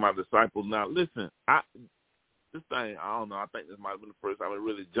are you my disciples. Now, listen, this thing, I don't know, I think this might have been the first time it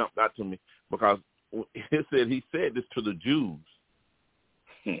really jumped out to me, because he said this to the Jews.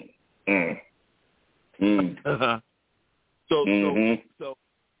 So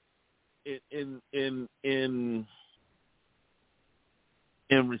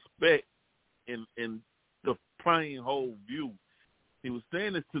in respect, in the plain whole view, he was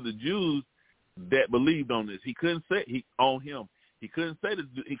saying this to the Jews that believed on this. He couldn't say on him. He couldn't say this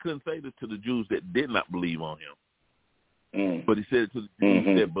to the Jews that did not believe on him. But he said it to the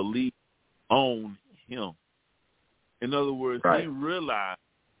Jews that believed on him. In other words, he realized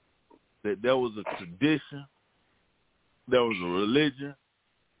that there was a tradition, there was a religion,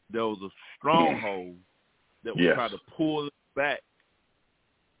 there was a stronghold that would try to pull it back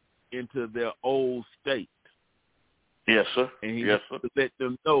into their old state. Yes, sir. And he had to let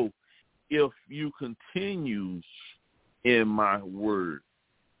them know, if you continue in my word,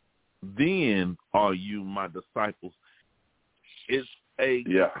 then are you my disciples. It's a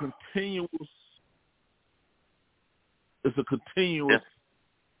continuous. It's a continuous.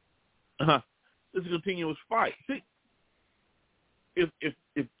 It's a continuous fight. See, if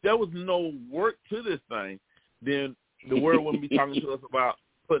there was no work to this thing, then the word wouldn't be talking to us about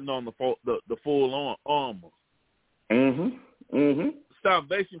putting on the full armor.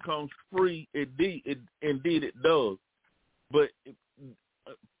 Salvation comes free. Indeed it does. But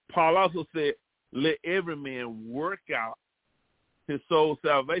Paul also said, let every man work out his soul's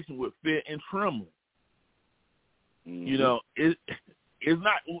salvation with fear and trembling. It's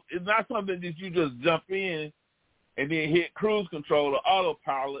not something that you just jump in and then hit cruise control or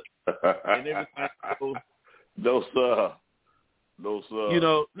autopilot and everything goes. No, sir. No,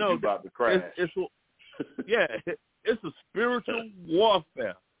 you're about to crash. It's a spiritual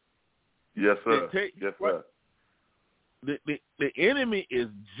warfare. Yes, sir. Yes, sir. The enemy is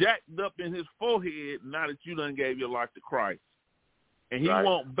jacked up in his forehead now that you done gave your life to Christ. And he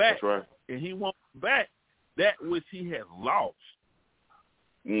wants back. That's right. And he wants back that which he has lost.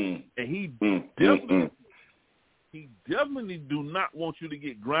 And he definitely do not want you to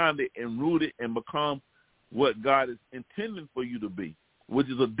get grounded and rooted and become what God is intending for you to be, which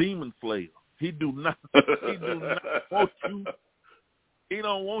is a demon slayer. He do not want you. He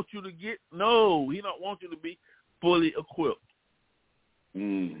don't want you to he don't want you to be fully equipped.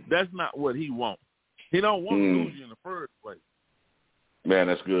 That's not what he wants. He don't want to lose you in the first place. Man,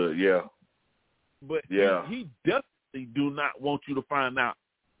 that's good, yeah. But he definitely do not want you to find out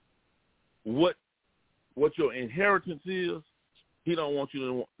what your inheritance is. He don't want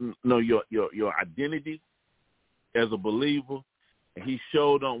you to know your identity as a believer. And he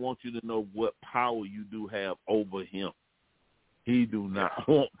sure don't want you to know what power you do have over him. He do not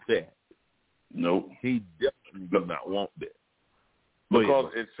want that. Nope. He definitely do not want that.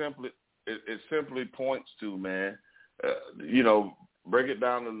 Because it simply points to, man, break it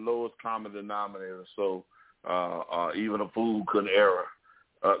down to the lowest common denominator. So even a fool could err.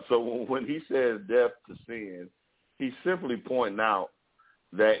 So when he says death to sin, he's simply pointing out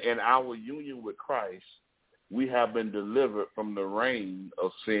that in our union with Christ, we have been delivered from the reign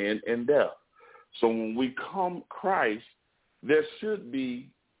of sin and death. So when we come Christ, there should be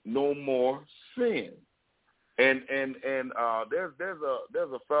no more sin. And there's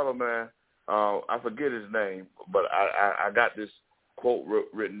a fellow, man, I forget his name, but I got this quote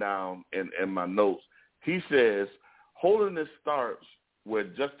written down in my notes. He says, holiness starts where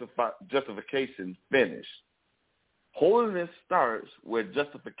justification finishes. Holiness starts where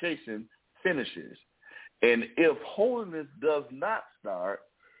justification finishes. And if holiness does not start,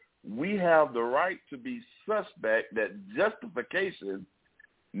 we have the right to be suspect that justification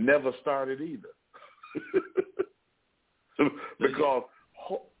never started either. Because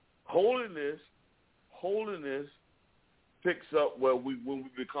holiness picks up where when we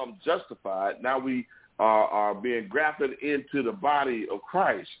become justified. Now we are being grafted into the body of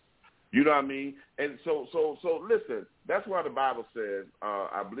Christ. You know what I mean? And so listen, that's why the Bible says,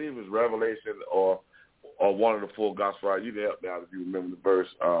 I believe it's Revelation or one of the four Gospels. You can help me out if you remember the verse,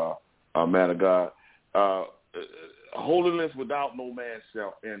 man of God. Holiness without no man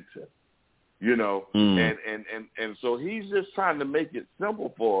shall enter. You know, and so he's just trying to make it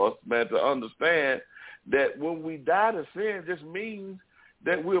simple for us, man, to understand that when we die to sin, it just means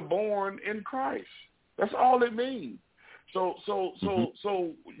that we're born in Christ. That's all it means. So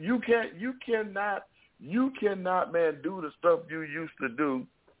you cannot, man, do the stuff you used to do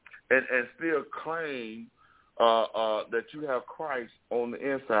and still claim that you have Christ on the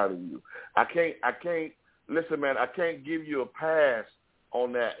inside of you. I can't listen, man. I can't give you a pass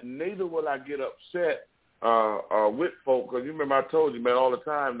on that. Neither will I get upset with folk, because you remember I told you, man, all the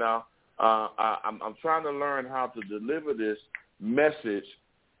time now. I'm trying to learn how to deliver this message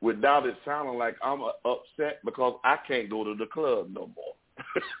without it sounding like I'm upset because I can't go to the club no more.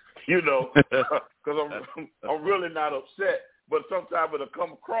 You know, because I'm really not upset, but sometimes it'll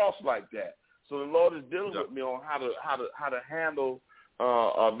come across like that. So the Lord is dealing with me on how to handle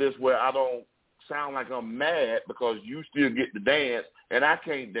this where I don't sound like I'm mad because you still get to dance and I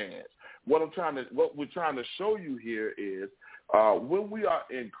can't dance. What we're trying to show you here is when we are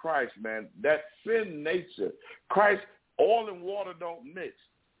in Christ, man, that sin nature, Christ, oil and water don't mix.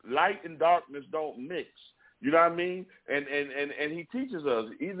 Light and darkness don't mix. You know what I mean? And he teaches us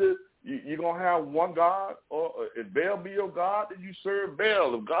either you're going to have one God, or if Baal be your God, then you serve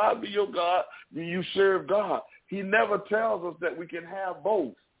Baal. If God be your God, then you serve God. He never tells us that we can have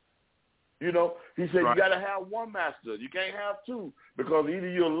both. You know, he said You got to have one master. You can't have two, because either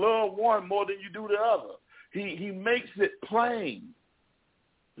you'll love one more than you do the other. He makes it plain.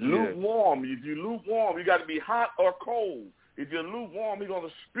 Lukewarm. If you're lukewarm, you got to be hot or cold. If you're lukewarm, he's going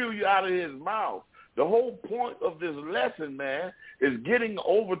to spew you out of his mouth. The whole point of this lesson, man, is getting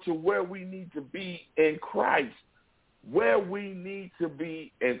over to where we need to be in Christ. Where we need to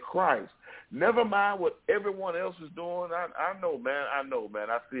be in Christ. Never mind what everyone else is doing. I know, man.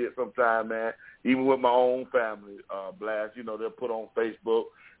 I see it sometimes, man. Even with my own family, Blast, you know, they'll put on Facebook.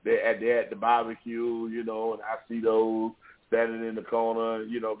 They're at the barbecue, you know, and I see those standing in the corner,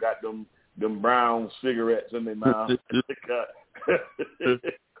 you know, got them brown cigarettes in their mouth.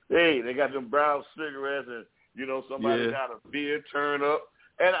 Hey, they got them brown cigarettes, and, you know, somebody got a beer turn up.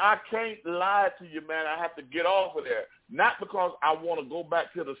 And I can't lie to you, man. I have to get off of there. Not because I want to go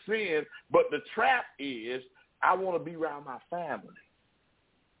back to the sin, but the trap is I want to be around my family.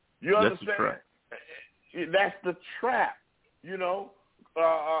 You understand? That's the trap, you know.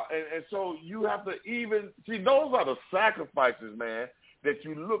 And so you have to even see, those are the sacrifices, man, that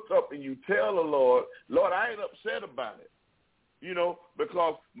you look up and you tell the Lord, I ain't upset about it, you know,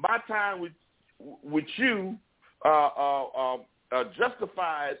 because my time with you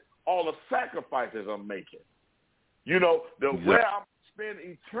justifies all the sacrifices I'm making. You know, where I'm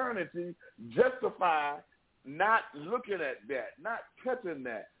spending eternity justify not looking at that, not touching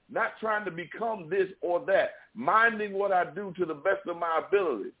that, not trying to become this or that, minding what I do to the best of my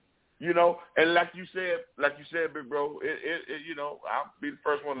ability. You know, and like you said, big bro, it you know, I'll be the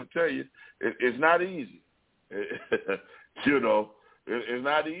first one to tell you, it's not easy. You know, it's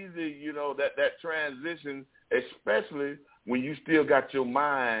not easy, you know, that transition, especially when you still got your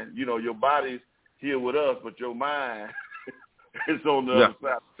mind, you know, your body's here with us, but your mind is on the other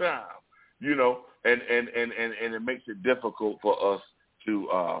side of time, you know, and it makes it difficult for us to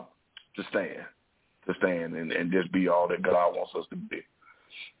stand and just be all that God wants us to be.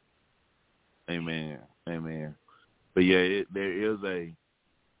 Amen. But yeah, there is a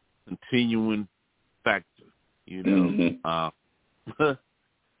continuing factor, you know. There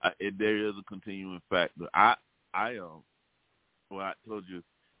is a continuing factor. I told you,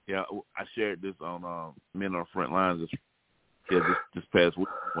 I shared this on Men on the Front Lines this past week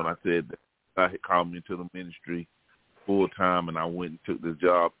when I said that God had called me into the ministry full time, and I went and took this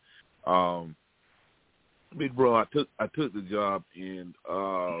job. Big bro, I took the job, and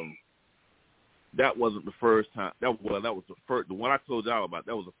that wasn't the first time. That was the first. The one I told y'all about,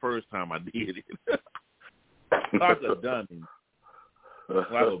 that was the first time I did it. Like a dummy,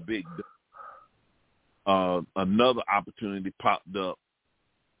 like a big dummy. Another opportunity popped up,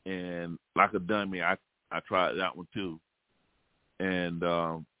 and like a dummy, I tried that one too. And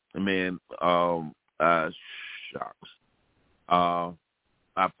man, shucks.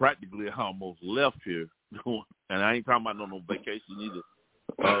 I practically almost left here, and I ain't talking about no vacation either.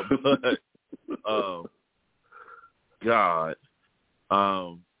 But God,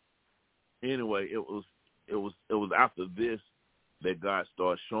 anyway, it it was after this that God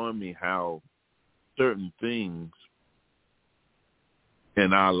started showing me how certain things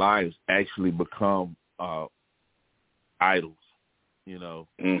in our lives actually become idols. You know,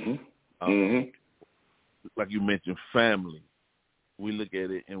 like you mentioned, family. We look at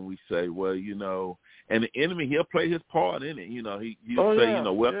it and we say, well, you know, and the enemy, he'll play his part in it. You know, he'll say, you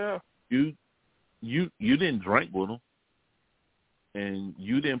know, well, you didn't drink with him, and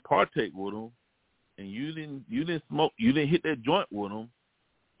you didn't partake with him, and you didn't smoke, you didn't hit that joint with him,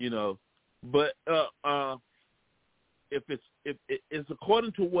 you know. But if it's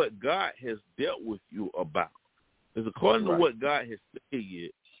according to what God has dealt with you about, it's according to what God has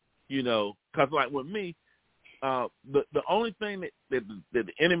said, you know. Because like with me, the only thing that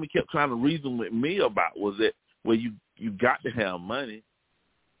the enemy kept trying to reason with me about was that, well, you got to have money,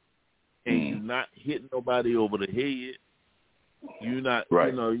 and you're not hitting nobody over the head. You're not,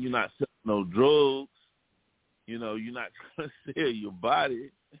 you know, you're not selling no drugs. You know, you're not trying to sell your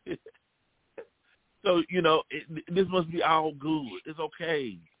body. So, you know, this must be all good. It's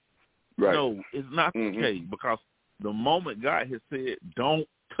okay. Right. No, it's not okay, because the moment God has said, don't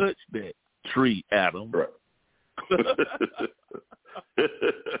touch that tree, Adam. Right.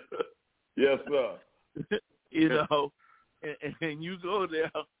 Yes, sir. You know, and you go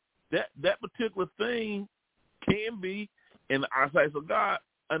there, that particular thing can be, in the eyesight of God,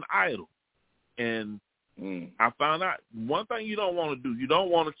 an idol. And I found out one thing you don't want to do, you don't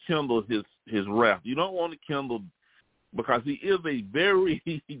want to kindle his wrath. You don't want to kindle, because he is a very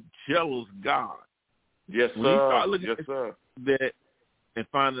jealous God. Yes, when sir. You start looking yes, at sir. that and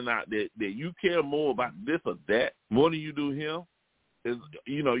finding out that you care more about this or that more than you do him, is,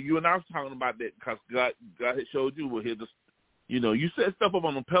 you know, you and I was talking about that because God had showed you where he'll just, you know, you set stuff up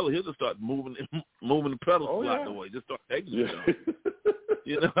on the pedal, he'll just start moving the pedals out the way, just start taking it down.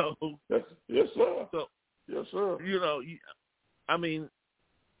 You know. Yes, sir. So, yes, sir. You know, I mean,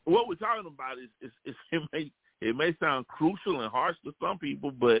 what we're talking about is it may sound crucial and harsh to some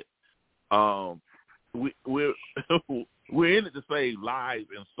people, but we're in it to save lives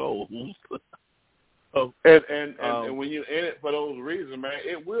and souls. So, and when you're in it for those reasons, man,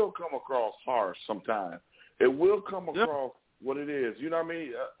 it will come across harsh sometimes. It will come across what it is. You know what I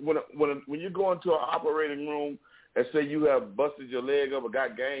mean? When you go into an operating room and say you have busted your leg up or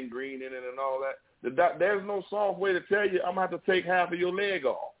got gangrene in it and all that, there's no soft way to tell you, I'm going to have to take half of your leg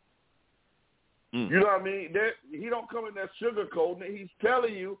off. You know what I mean? He don't come in there sugarcoating it. He's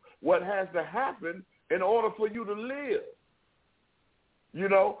telling you what has to happen in order for you to live. You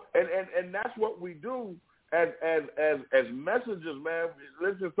know, and that's what we do as messengers, man.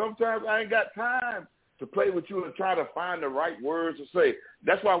 Listen, sometimes I ain't got time to play with you and try to find the right words to say.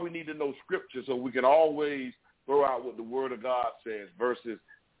 That's why we need to know Scripture, so we can always throw out what the Word of God says versus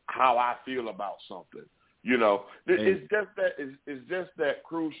how I feel about something. You know, it's just that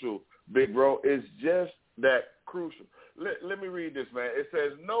crucial, big bro. It's just that crucial. Let me read this, man. It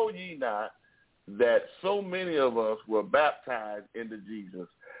says, "Know ye not that so many of us were baptized into Jesus?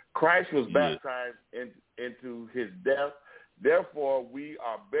 Christ was baptized into his death. Therefore, we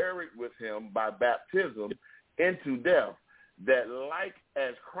are buried with him by baptism into death, that like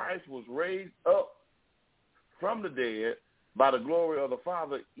as Christ was raised up from the dead by the glory of the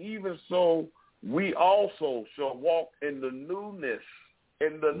Father, even so we also shall walk in the newness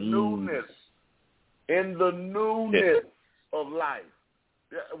of life."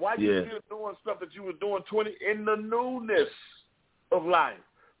 Why you still doing stuff that you were doing 20 in the newness of life?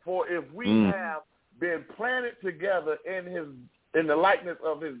 For if we have been planted together in the likeness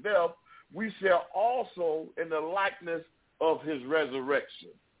of his death, we shall also in the likeness of his resurrection.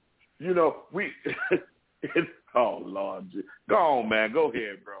 You know, oh Lord, go on, man, go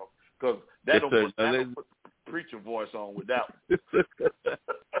ahead, bro, because that'll put preacher voice on with that one.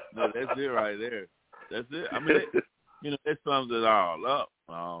 No, that's it right there. That's it. I mean, that sums it all up.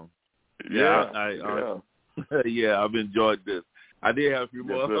 I've enjoyed this. I did have a few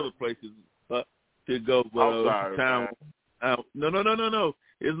more other places to go, but I'm sorry, time. No.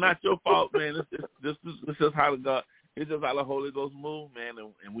 It's not your fault, man. It's just how God. It's just how the Holy Ghost moves, man,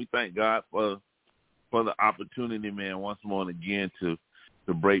 and we thank God for the opportunity, man, once more and again to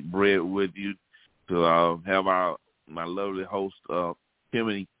break bread with you, to have my lovely host,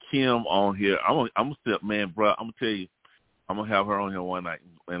 Kim on here. I'm gonna step, man, bro. I'm gonna tell you, I'm gonna have her on here one night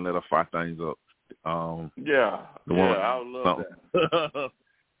and let her fire things up. I would love that.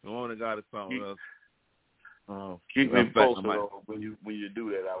 The woman of God is something else. Keep me posted when you do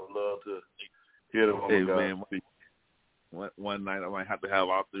that. I would love to hear the woman of God speak. One night I might have to have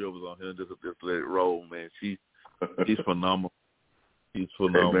all three of us on here and just let it roll, man. She's phenomenal. She's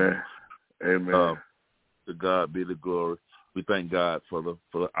phenomenal. Amen. To God be the glory. We thank God for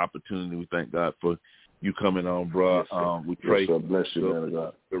the opportunity. We thank God for you coming on, bro. Yes, we pray yes, bless you, man of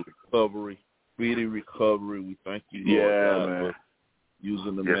God. The recovery, speedy recovery. We thank you, Lord God, man. for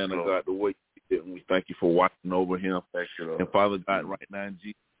using the Yes, man of Lord. God the way you did. And we thank you for watching over him. Thank you, Lord. And Father God, right now in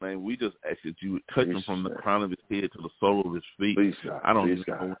Jesus' name, we just ask that you would touch him from the crown of his head to the sole of his feet. Please, God. I don't Please,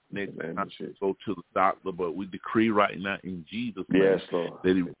 even know God. when next time to go to the doctor, but we decree right now in Jesus' name Yes, Lord.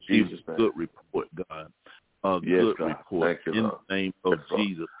 that he receives Jesus' a name. good report, God. A Yes, good God. report Thank you, in Lord. the name of Yes, Lord.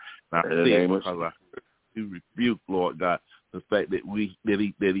 Jesus. Now, In the name of because I heard you rebuke, Lord God, the fact that we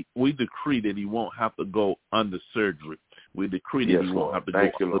decree that he won't have to go under surgery. We decree that Yes, he won't Lord. have to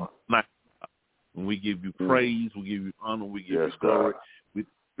Thank go you, under Lord. night. And we give you praise, we give you honor, we give you glory. God. We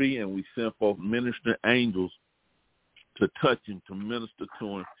decree and we send forth ministering angels to touch him, to minister to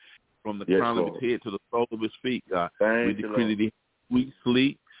him from the crown of his head to the sole of his feet, God. We decree that he has sweet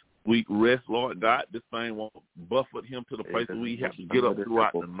sleep, sweet rest, Lord God. This thing won't buffet him to the place where we have to get up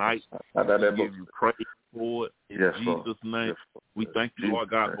throughout the night. We give you praise for it in Jesus' name. We thank you, Lord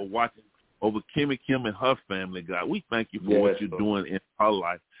God, for watching over Kimmy Kim and her family, God. We thank you for what you're doing in her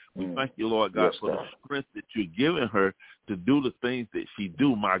life. We thank you, Lord God, for the strength that you're giving her to do the things that she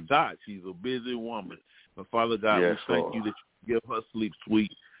do. My God, she's a busy woman. But Father God, we thank you that you give her sleep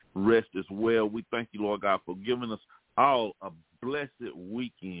sweet rest as well. We thank you, Lord God, for giving us all a blessed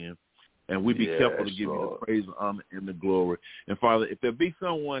weekend. And we be careful to give you the praise, the honor, and the glory. And Father, if there be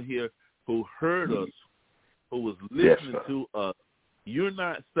someone here who heard us, who was listening to us, you're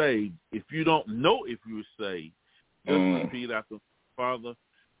not saved. If you don't know if you're saved, just repeat after, Father,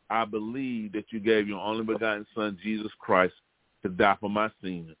 I believe that you gave your only begotten Son, Jesus Christ, to die for my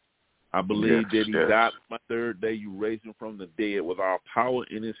sins. I believe that he died on my third day. You raised him from the dead with all power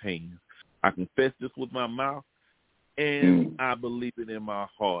in his hands. I confess this with my mouth, and I believe it in my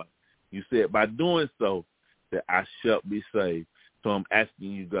heart. You said by doing so that I shall be saved. So I'm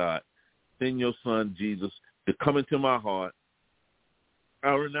asking you, God, send your Son, Jesus, to come into my heart.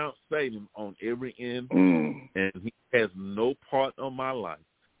 I renounce Satan on every end, and he has no part of my life.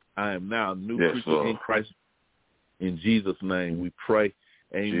 I am now a new creature in Christ. In Jesus' name we pray.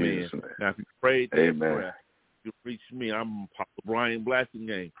 Amen. Now, if you prayed that prayer, you reach me. I'm Apostle Bryan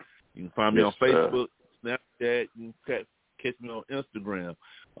Blasingame. You can find me on Facebook, Snapchat. You can catch me on Instagram.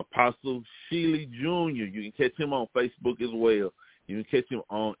 Apostle Sheely Jr. You can catch him on Facebook as well. You can catch him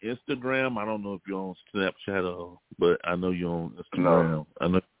on Instagram. I don't know if you're on Snapchat, but I know you're on Instagram. No, I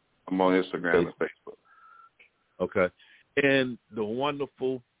know I'm on Instagram and Facebook. Okay. And the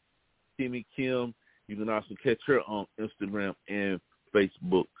wonderful Kimmy Kim, you can also catch her on Instagram and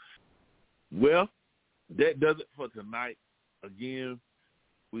Facebook. Well, that does it for tonight. Again,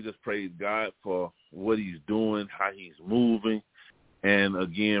 we just praise God for what he's doing, how he's moving. And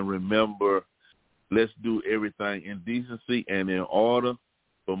again, remember, let's do everything in decency and in order,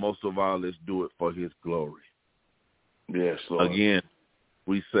 but most of all, let's do it for his glory. Yes, Lord. Again,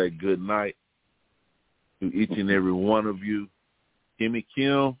 we say good night to each and every one of you. Kimmy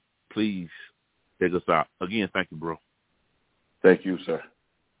Kim, please take us out. Again, thank you, bro. Thank you, sir.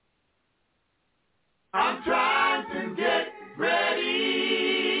 I'm trying to get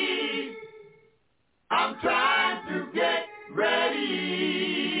ready. I'm trying to get ready.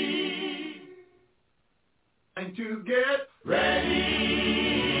 And to get ready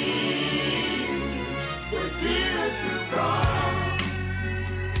for Jesus to come.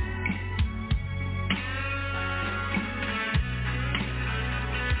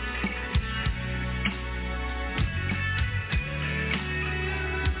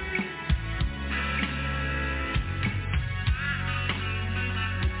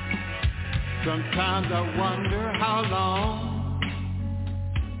 Sometimes I wonder how long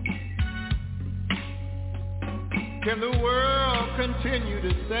can the world continue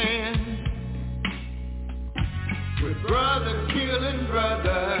to stand with brother killing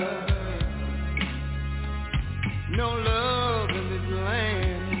brother, no love in this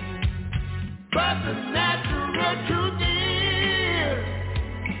land. But the natural truth is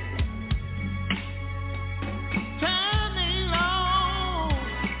time ain't long.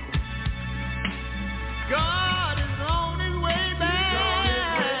 God is on his way back.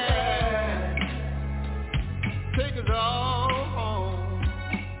 Take us all home.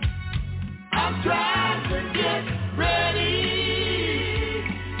 I'm trying to get ready.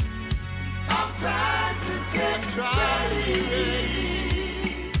 I'm trying to get ready.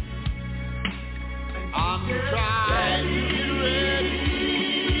 I'm trying to get ready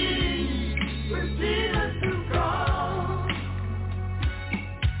for Jesus to come.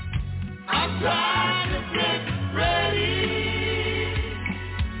 I'm trying to get ready.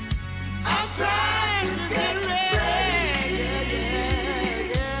 I'm trying to get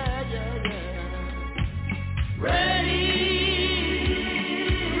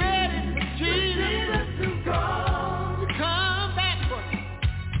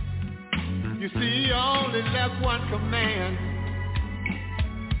command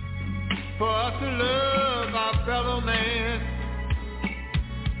for us to love our fellow man.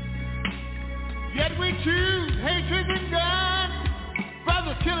 Yet we choose hatred and guns,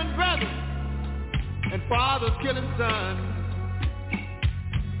 brothers killing brothers and fathers killing sons.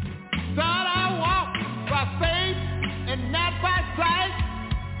 Start our walk by faith and not by sight.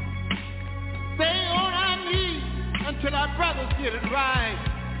 Stay on our knees until our brothers get it right.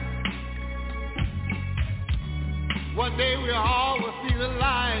 One day we all will see the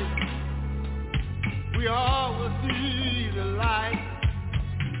light. We all will see the light.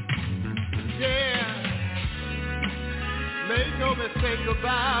 Yeah. Make no mistake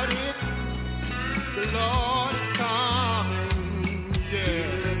about it. The Lord is coming.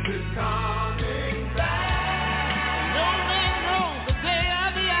 Yeah. He's coming back. No man knows the day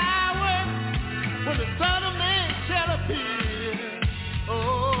or the hour when the Son of Man shall appear.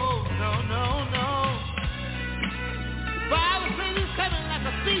 Oh, no, no, no. The Bible says he's coming like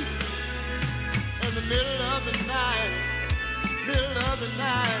a thief in the middle of the night. Middle of the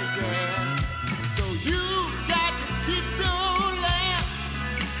night, yeah.